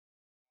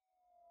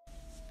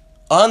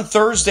On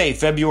Thursday,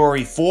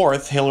 February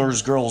 4th,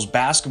 Hillers girls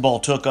basketball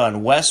took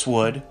on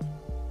Westwood.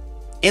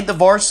 In the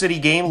varsity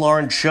game,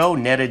 Lauren Cho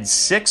netted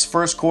 6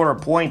 first-quarter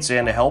points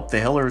and helped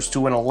the Hillers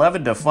to an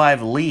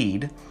 11-5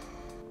 lead.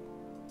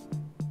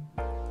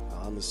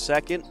 On the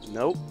second,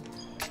 nope.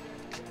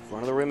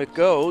 Front of the rim it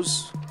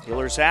goes.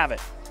 Hillers have it.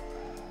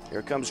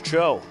 Here comes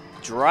Cho.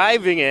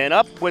 Driving in,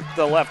 up with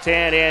the left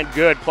hand, and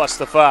good, plus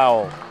the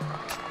foul.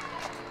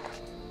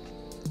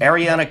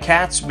 Ariana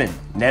Katzman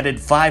netted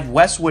 5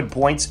 Westwood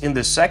points in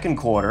the second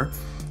quarter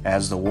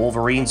as the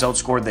Wolverines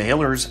outscored the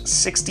Hillers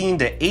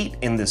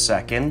 16-8 in the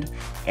second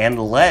and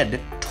led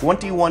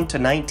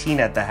 21-19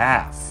 at the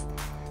half.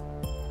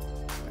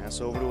 Pass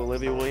over to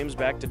Olivia Williams,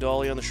 back to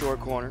Dolly on the short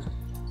corner.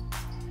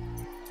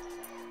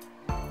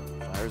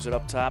 Fires it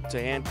up top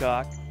to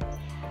Hancock.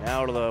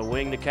 Now to the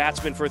wing to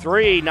Katzman for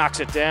 3, knocks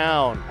it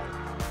down.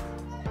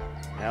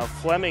 Now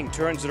Fleming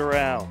turns it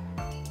around.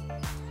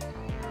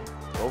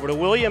 Over to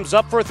Williams,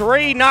 up for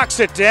 3, knocks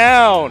it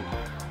down.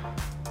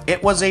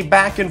 It was a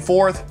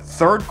back-and-forth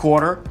third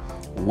quarter.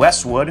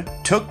 Westwood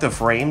took the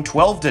frame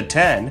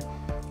 12-10.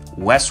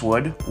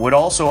 Westwood would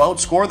also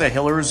outscore the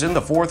Hillers in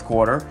the fourth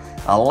quarter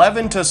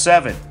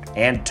 11-7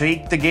 and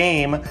take the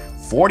game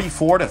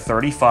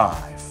 44-35.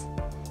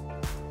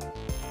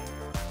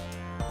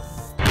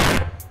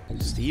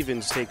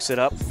 Stevens takes it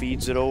up,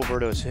 feeds it over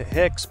to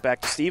Hicks.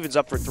 Back to Stevens,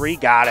 up for 3,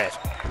 got it.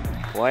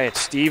 Wyatt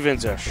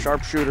Stevens, a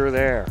sharpshooter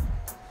there.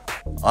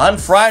 On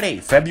Friday,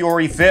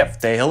 February 5th,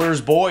 the Hillers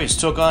boys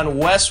took on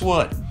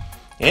Westwood.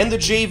 In the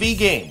JV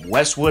game,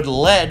 Westwood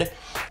led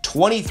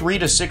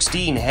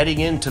 23-16 heading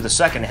into the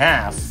second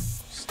half.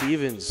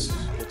 Stevens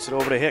gets it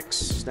over to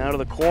Hicks. Now to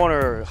the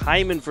corner,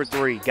 Hyman for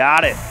 3,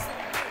 got it.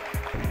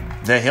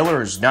 The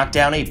Hillers knocked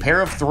down a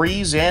pair of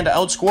threes and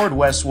outscored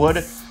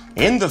Westwood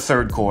in the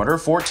third quarter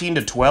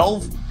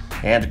 14-12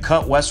 and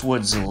cut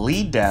Westwood's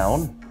lead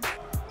down.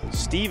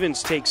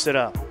 Stevens takes it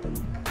up.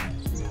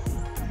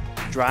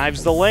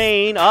 Drives the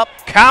lane, up,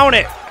 count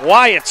it,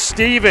 Wyatt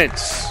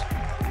Stevens.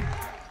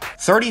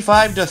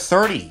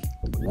 35-30,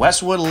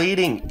 Westwood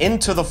leading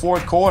into the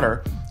fourth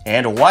quarter,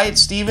 and Wyatt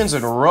Stevens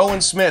and Rowan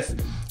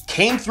Smith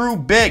came through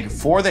big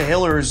for the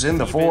Hillers in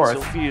the fourth.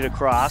 He'll feed it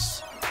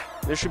across.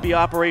 This should be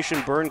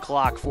Operation Burn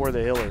Clock for the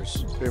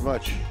Hillers. Very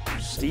much.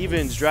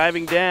 Stevens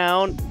driving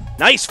down.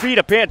 Nice feed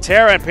of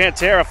Pantera, and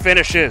Pantera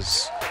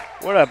finishes.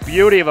 What a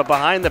beauty of a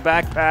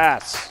behind-the-back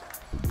pass.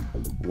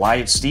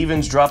 Wyatt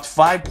Stevens dropped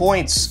 5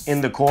 points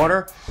in the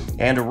quarter,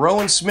 and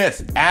Rowan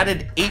Smith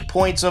added 8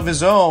 points of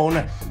his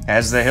own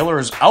as the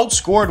Hillers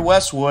outscored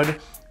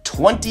Westwood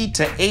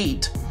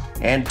 20-8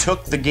 and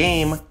took the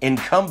game in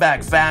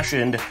comeback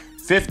fashion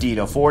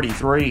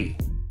 50-43.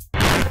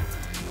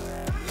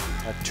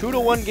 A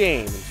 2-1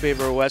 game in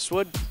favor of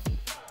Westwood.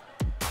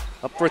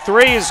 Up for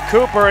 3 is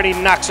Cooper, and he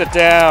knocks it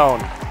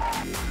down.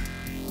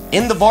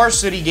 In the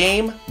varsity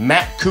game,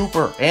 Matt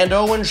Cooper and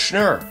Owen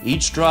Schnurr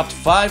each dropped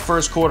 5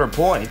 first-quarter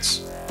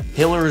points.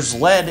 Hillers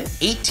led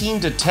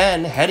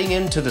 18-10 heading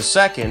into the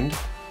second.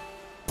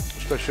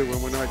 Especially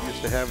when we're not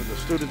used to having the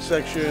student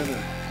section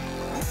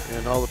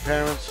and all the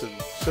parents and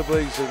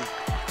siblings. And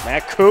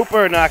Matt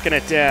Cooper knocking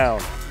it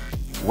down.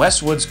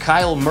 Westwood's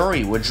Kyle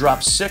Murray would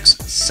drop 6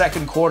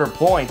 second-quarter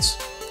points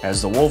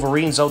as the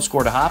Wolverines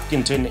outscored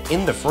Hopkinton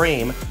in the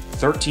frame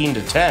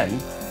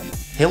 13-10.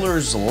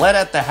 Hillers led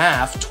at the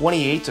half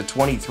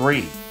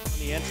 28-23.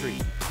 The entry.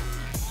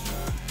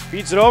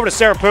 Feeds it over to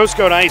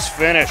Sarapusco, nice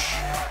finish.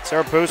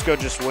 Sarapusco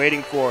just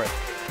waiting for it.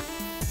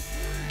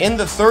 In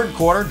the third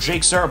quarter,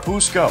 Jake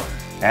Sarapusco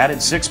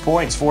added 6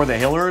 points for the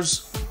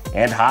Hillers,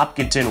 and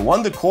Hopkinton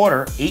won the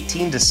quarter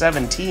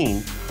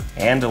 18-17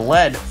 and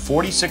led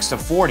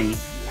 46-40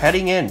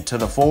 heading into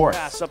the fourth.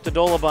 Pass up to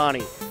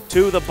Dolabani,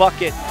 to the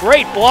bucket.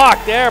 Great block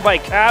there by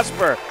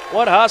Casper.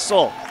 What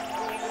hustle.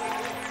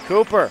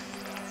 Cooper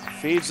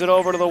feeds it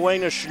over to the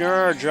wing of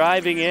Schnurr,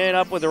 driving in,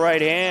 up with the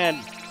right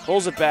hand.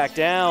 Pulls it back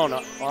down,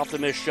 off the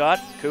missed shot.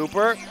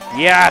 Cooper,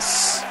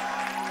 yes!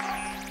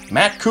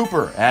 Matt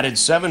Cooper added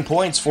 7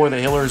 points for the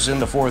Hillers in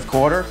the fourth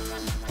quarter,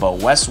 but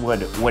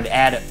Westwood would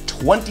add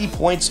 20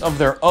 points of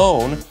their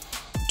own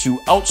to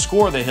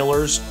outscore the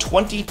Hillers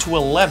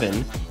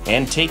 20-11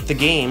 and take the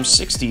game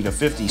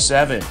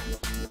 60-57.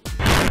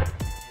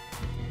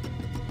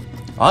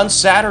 On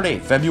Saturday,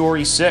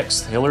 February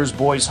 6th, Hillers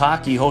boys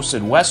hockey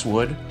hosted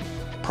Westwood.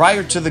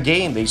 Prior to the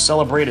game, they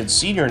celebrated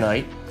senior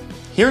night.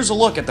 Here's a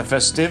look at the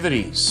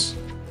festivities.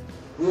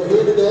 We are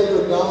here today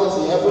to acknowledge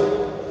the effort,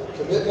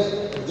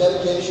 commitment, and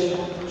dedication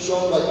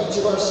shown by each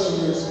of our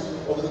seniors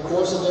over the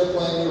course of their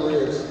playing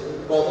careers,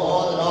 both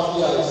on and off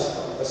the ice,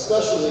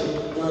 especially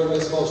during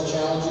this most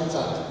challenging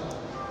time.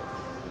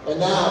 And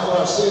now for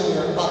our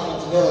senior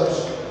Hopkinton Hillers.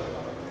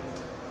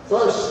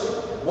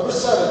 First, number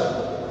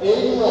 7,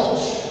 Aiden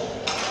Walsh.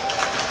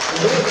 And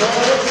his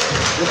opponent,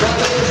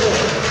 Rebecca Brazil.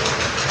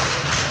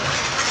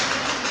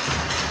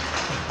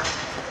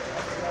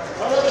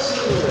 Our next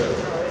senior,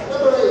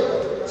 number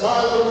 8,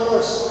 Tyler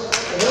Morse.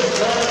 And his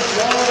parents,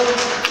 Lauren,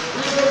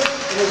 Peter,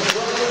 and his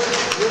brothers,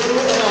 Drew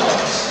and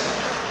Alex.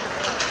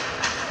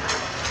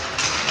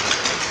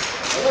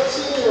 Our next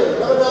senior,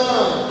 number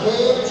 9,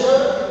 Cam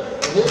Jerk,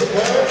 and his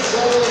parents,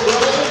 Sally and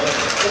Brian,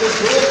 and his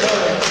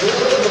grandparents,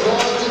 Jalen and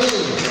Devon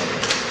Denise.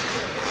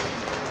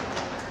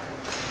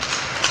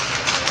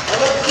 Our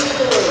next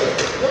senior,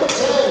 number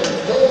 10,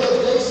 Caleb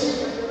Dacey,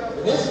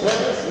 and his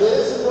parents,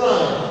 Liz and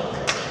Brian.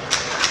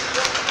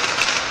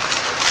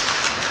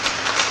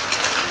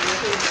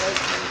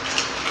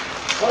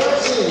 Our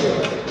next senior,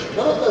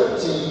 number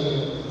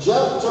 13,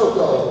 Jeff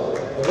Toko,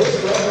 and his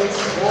parents,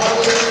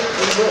 Natalie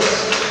and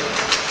Chris.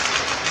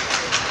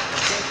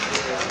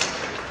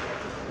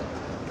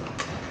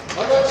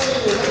 Our next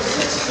senior, number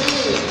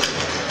 16,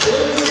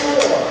 Andrew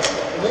Moore,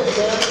 and his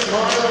parents,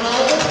 Martha and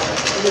Alvin,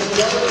 and his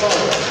brother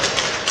Paul.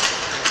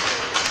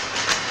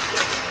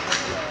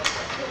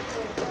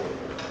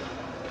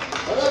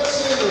 Our next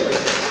senior,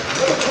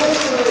 number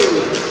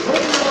 23,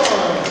 Quentin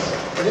Barnes,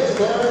 and his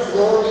parents,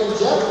 Lori and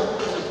Jeff,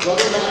 and his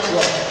brother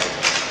Maxwell.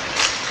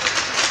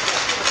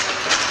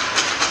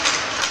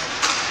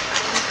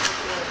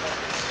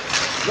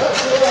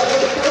 Next we have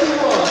number 31,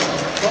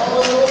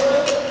 Colin Wilbur,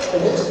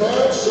 and his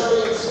parents,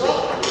 Sherry and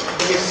Scott,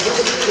 and his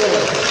sister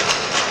Joy.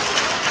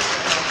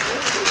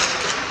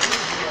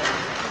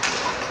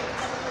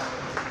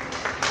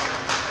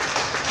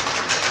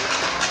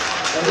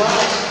 And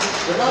last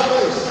but not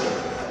least,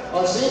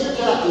 our senior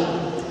captain,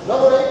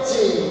 number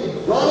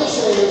 18, Ronnie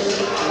Shavers,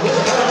 and his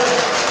parents,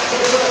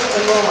 Trisha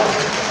and Ron.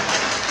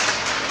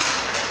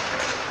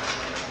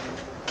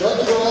 Thank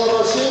you to all of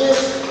our seniors,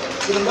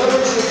 to the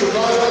members who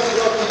provide us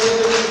throughout the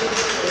year,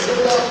 and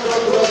good luck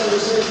throughout the rest of the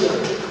season.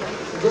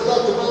 And good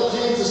luck to both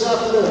teams this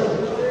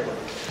afternoon.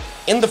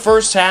 In the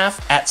first half,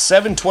 at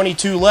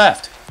 7:22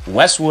 left,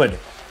 Westwood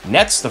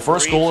nets the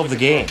first goal of the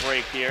game.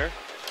 Break here.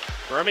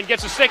 Berman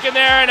gets a stick in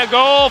there and a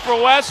goal for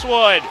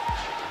Westwood.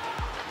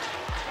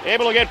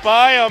 Able to get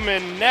by him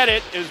and net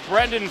it is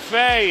Brendan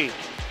Fay.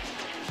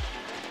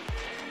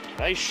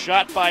 Nice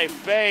shot by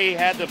Fay,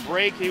 had the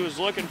break he was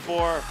looking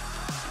for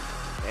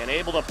and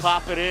able to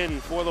pop it in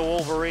for the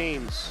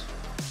Wolverines.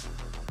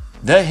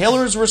 The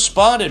Hillers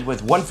responded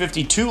with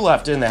 1:52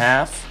 left in the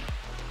half.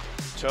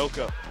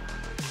 Toko.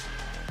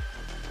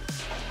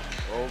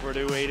 Over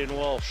to Aiden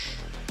Walsh.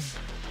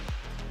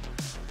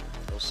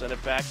 He'll send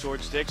it back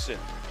towards Dixon.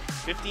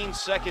 15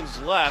 seconds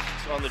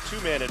left on the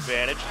two-man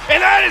advantage.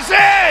 And that is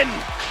in!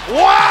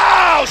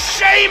 Wow!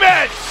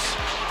 Seamus!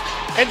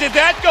 And did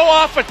that go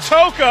off of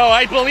Toko?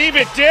 I believe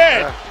it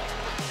did.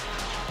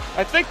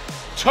 I think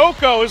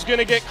Toko is going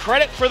to get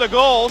credit for the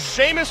goal.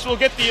 Seamus will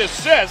get the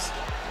assist.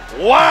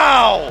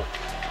 Wow!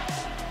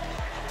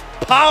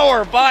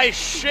 Power by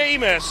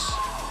Seamus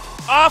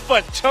off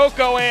of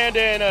Toko and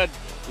in a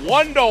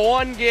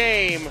 1-1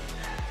 game.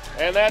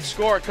 And that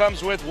score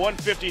comes with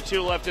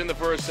 1:52 left in the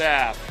first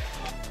half.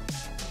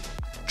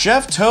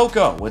 Jeff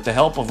Toko, with the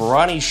help of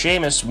Ronnie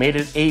Seamus, made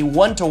it a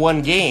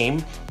 1-1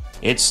 game.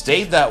 It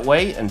stayed that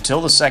way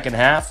until the second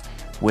half,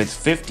 with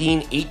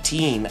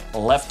 15:18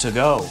 left to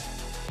go.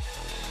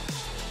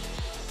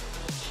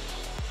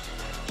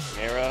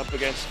 Mara up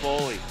against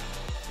Foley.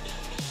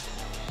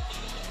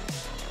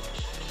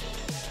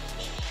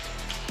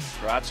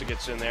 Grazza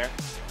gets in there.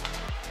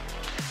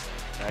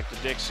 Back to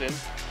Dixon.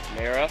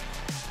 Mara.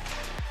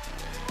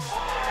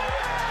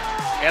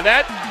 And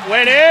that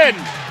went in.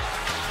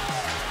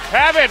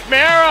 Have it,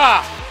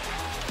 Mara.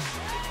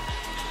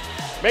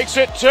 Makes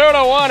it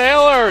 2-1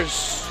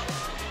 Hillers.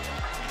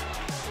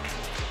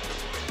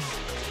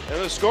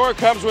 And the score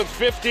comes with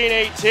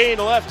 15:18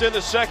 left in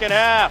the second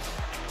half.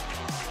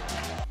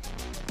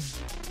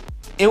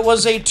 It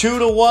was a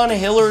 2-1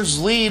 Hillers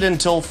lead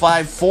until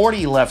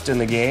 5:40 left in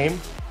the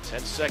game.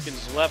 10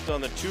 seconds left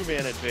on the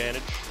two-man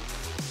advantage.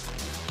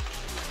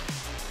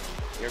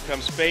 Here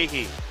comes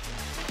Fahey.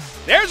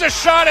 There's a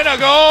shot and a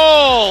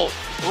goal!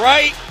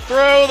 Right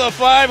through the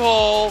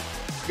 5-hole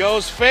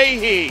goes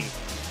Fahey.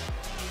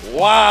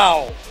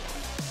 Wow.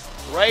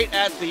 Right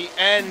at the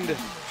end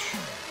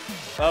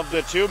of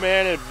the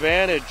two-man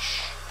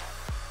advantage.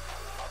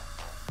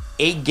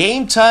 A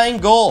game-tying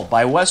goal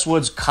by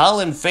Westwood's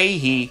Colin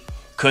Fahey.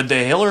 Could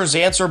the Hillers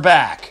answer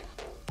back?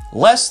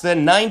 Less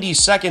than 90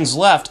 seconds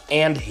left,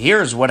 and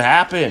here's what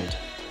happened.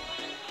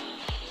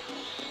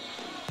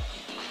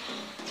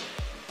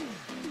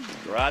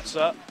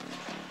 Grazza.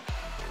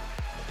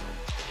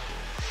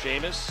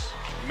 Seamus.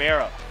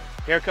 Mara.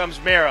 Here comes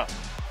Mara.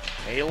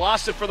 And he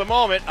lost it for the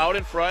moment. Out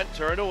in front.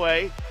 Turned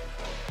away.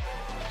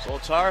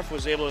 Zoltarf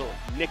was able to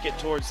nick it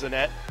towards the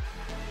net.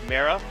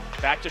 Mara.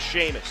 Back to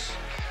Seamus.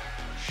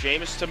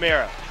 Seamus to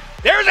Mara.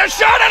 There's a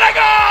shot and a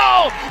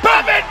goal!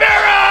 Puppet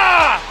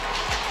Mara!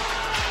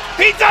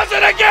 He does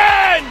it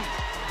again!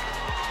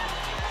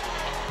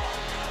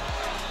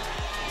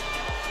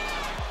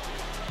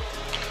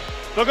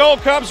 The goal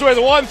comes with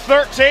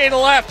 1:13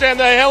 left, and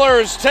the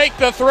Hillers take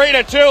the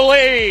 3-2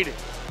 lead.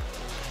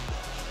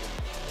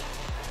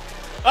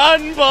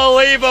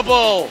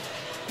 Unbelievable.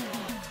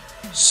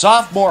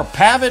 Sophomore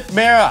Pavitt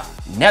Mara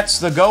nets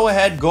the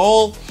go-ahead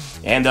goal,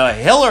 and the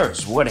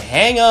Hillers would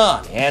hang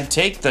on and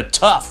take the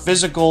tough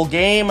physical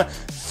game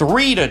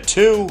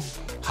 3-2.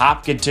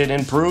 Hopkinton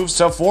improves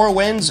to 4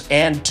 wins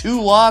and 2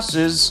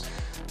 losses.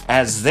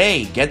 as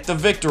they get the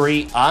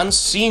victory on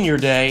Senior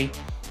Day.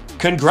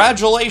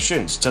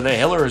 Congratulations to the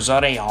Hillers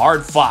on a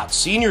hard-fought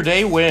Senior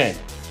Day win.